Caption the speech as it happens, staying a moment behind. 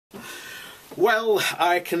Well,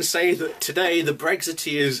 I can say that today the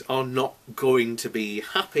Brexiteers are not going to be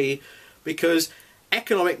happy because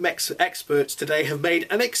economic experts today have made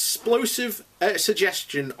an explosive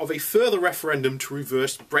suggestion of a further referendum to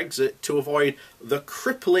reverse Brexit to avoid the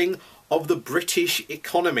crippling of the British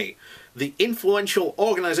economy. The influential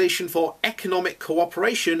Organisation for Economic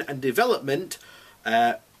Cooperation and Development,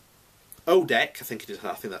 ODEC, I think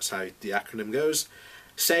that's how the acronym goes,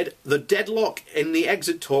 said the deadlock in the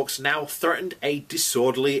exit talks now threatened a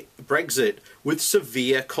disorderly Brexit with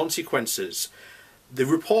severe consequences. The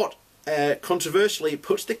report controversially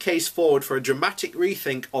puts the case forward for a dramatic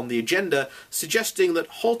rethink on the agenda, suggesting that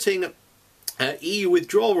halting EU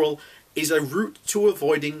withdrawal is a route to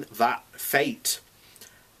avoiding that fate.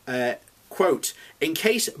 Quote, in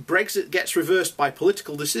case Brexit gets reversed by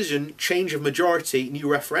political decision, change of majority,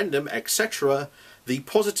 new referendum, etc., the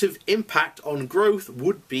positive impact on growth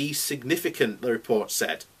would be significant, the report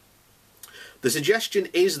said. The suggestion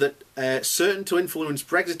is that certain to influence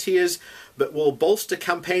Brexiteers, but will bolster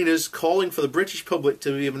campaigners calling for the British public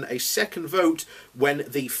to be given a second vote when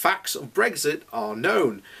the facts of Brexit are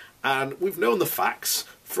known. And we've known the facts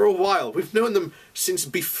for a while. We've known them since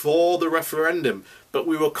before the referendum, but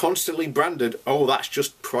we were constantly branded, oh, that's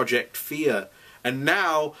just Project Fear. And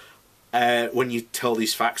now, when you tell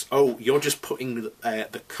these facts, oh, you're just putting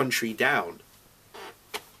the country down.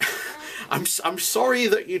 I'm sorry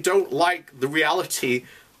that you don't like the reality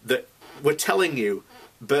that we're telling you,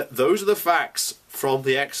 but those are the facts from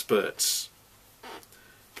the experts.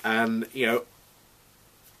 And, you know,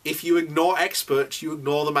 if you ignore experts, you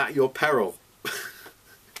ignore them at your peril.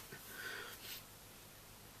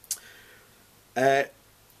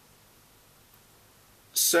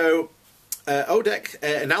 ODEC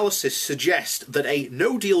analysis suggests that a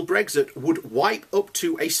no-deal Brexit would wipe up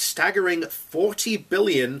to a staggering 40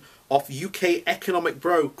 billion of UK economic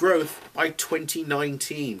growth by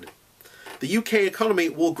 2019. The UK economy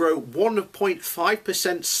will grow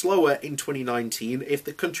 1.5% slower in 2019 if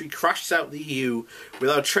the country crashes out the EU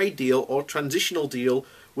without a trade deal or transitional deal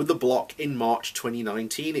with the bloc in March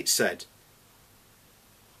 2019, it said.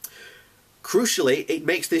 Crucially, it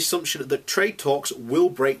makes the assumption that trade talks will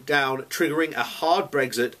break down, triggering a hard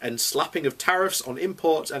Brexit and slapping of tariffs on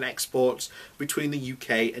imports and exports between the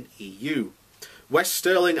UK and EU. Wes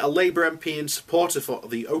Sterling, a Labour MP and supporter for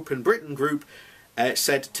the Open Britain group,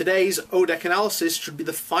 said today's ODEC analysis should be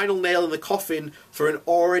the final nail in the coffin for an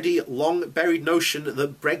already long-buried notion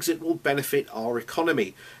that Brexit will benefit our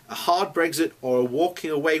economy. A hard Brexit or a walking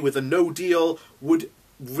away with a no deal would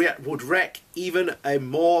wreak even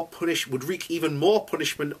more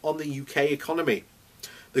punishment on the UK economy.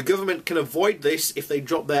 The government can avoid this if they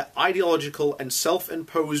drop their ideological and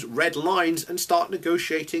self-imposed red lines and start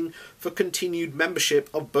negotiating for continued membership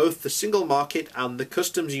of both the single market and the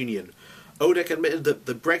customs union. ODEC admitted that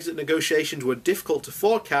the Brexit negotiations were difficult to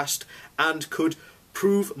forecast and could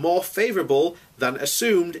prove more favourable than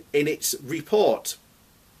assumed in its report,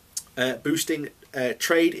 boosting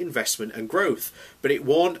trade, investment and growth, but it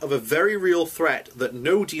warned of a very real threat that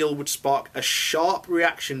no deal would spark a sharp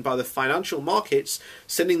reaction by the financial markets,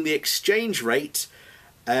 sending the exchange rate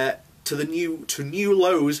to new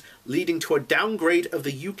lows, leading to a downgrade of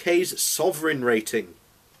the UK's sovereign rating.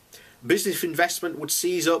 Business investment would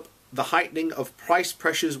seize up, the heightening of price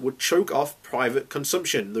pressures would choke off private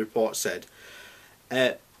consumption, the report said.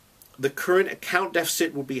 The current account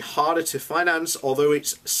deficit would be harder to finance, although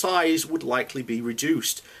its size would likely be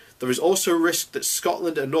reduced. There is also a risk that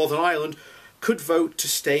Scotland and Northern Ireland could vote to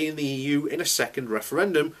stay in the EU in a second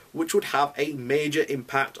referendum, which would have a major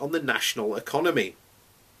impact on the national economy.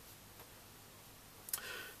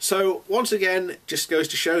 So, once again, just goes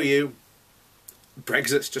to show you,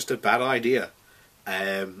 Brexit's just a bad idea.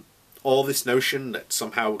 All this notion that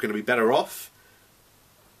somehow we're going to be better off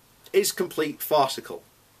is complete farcical.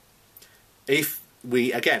 If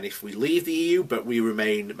we leave the EU but we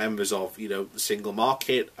remain members of, the single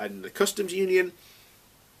market and the customs union,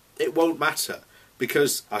 it won't matter.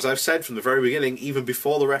 Because, as I've said from the very beginning, even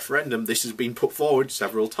before the referendum, this has been put forward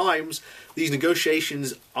several times, these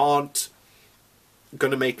negotiations aren't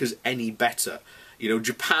going to make us any better.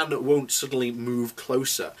 Japan won't suddenly move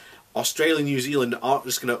closer. Australia and New Zealand aren't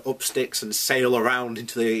just going to up sticks and sail around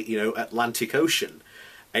into the, Atlantic Ocean.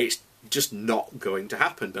 It's just not going to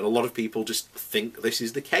happen, but a lot of people just think this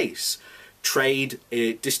is the case. Trade,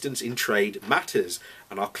 distance in trade matters,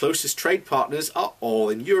 and our closest trade partners are all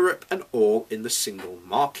in Europe and all in the single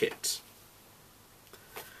market.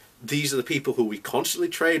 These are the people who we constantly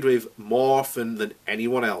trade with more often than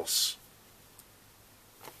anyone else.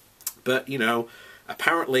 But,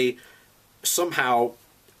 apparently, somehow,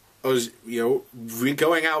 us,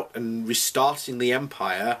 going out and restarting the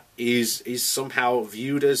empire is somehow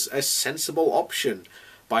viewed as a sensible option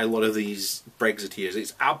by a lot of these Brexiteers.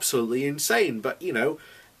 It's absolutely insane, but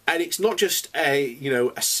and it's not just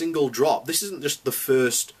a single drop. This isn't just the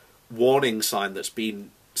first warning sign that's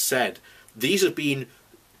been said. These have been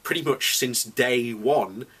pretty much since day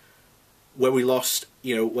one, where we lost,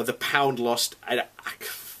 where the pound lost an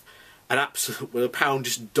absolute, where the pound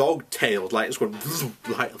just dog-tailed, like it's going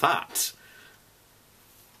like that.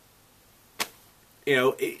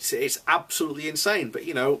 It's absolutely insane, but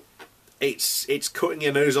it's cutting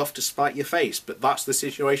your nose off to spite your face. But that's the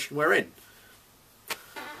situation we're in.